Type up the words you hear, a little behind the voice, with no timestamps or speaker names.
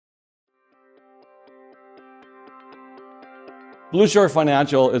BlueShore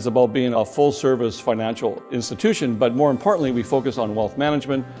Financial is about being a full-service financial institution, but more importantly, we focus on wealth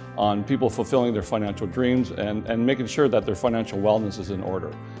management, on people fulfilling their financial dreams, and making sure that their financial wellness is in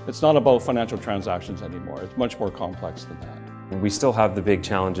order. It's not about financial transactions anymore. It's much more complex than that. We still have the big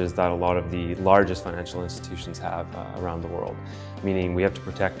challenges that a lot of the largest financial institutions have around the world, meaning we have to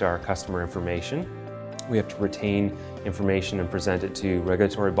protect our customer information. We have to retain information and present it to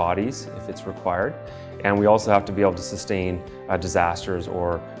regulatory bodies if it's required. And we also have to be able to sustain disasters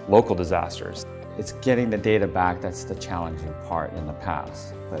or local disasters. It's getting the data back that's the challenging part in the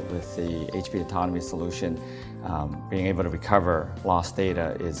past. But with the HP Autonomy solution, being able to recover lost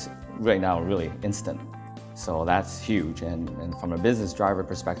data is right now really instant. So that's huge, and from a business driver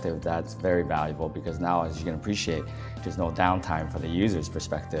perspective, that's very valuable because now, as you can appreciate, there's no downtime for the user's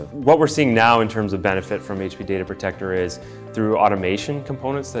perspective. What we're seeing now in terms of benefit from HP Data Protector is through automation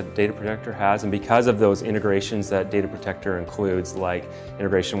components that Data Protector has, and because of those integrations that Data Protector includes, like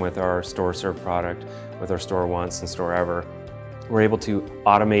integration with our StoreServ product, with our Store Once and Store Ever, we're able to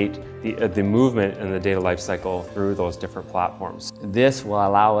automate the movement and the data lifecycle through those different platforms. This will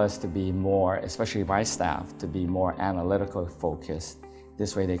allow us to be more, especially my staff, to be more analytical focused.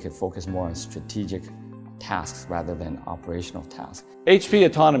 This way they could focus more on strategic tasks rather than operational tasks. HP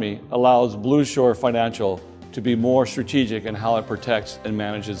Autonomy allows BlueShore Financial to be more strategic in how it protects and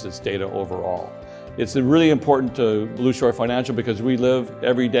manages its data overall. It's really important to BlueShore Financial because we live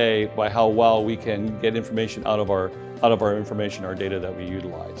every day by how well we can get information out of our information, our data that we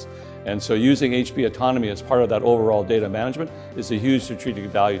utilize. And so using HP Autonomy as part of that overall data management is a huge strategic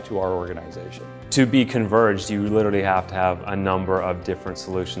value to our organization. To be converged, you literally have to have a number of different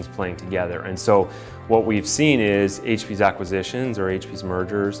solutions playing together. And so what we've seen is HP's acquisitions or HP's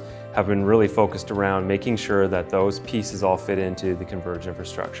mergers have been really focused around making sure that those pieces all fit into the converged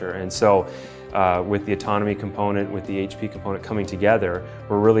infrastructure. And so with the autonomy component, with the HP component coming together,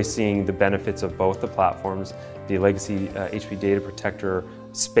 we're really seeing the benefits of both the platforms, the legacy HP Data Protector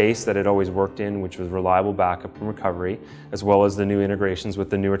space that it always worked in, which was reliable backup and recovery, as well as the new integrations with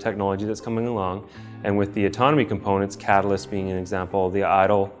the newer technology that's coming along. And with the autonomy components, Catalyst being an example, the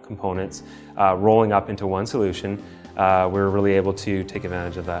IDOL components rolling up into one solution, we're really able to take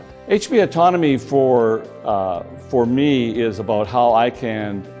advantage of that. HP Autonomy for me is about how I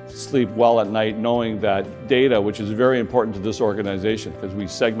can sleep well at night knowing that data, which is very important to this organization because we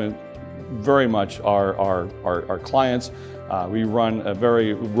segment very much our clients. We run a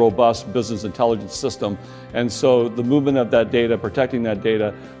very robust business intelligence system, and so the movement of that data, protecting that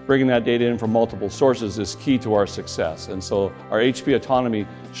data, bringing that data in from multiple sources is key to our success. And so our HP Autonomy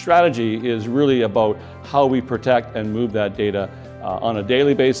strategy is really about how we protect and move that data on a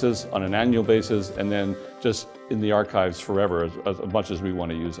daily basis, on an annual basis, and then just in the archives forever as much as we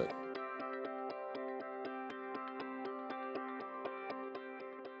want to use it.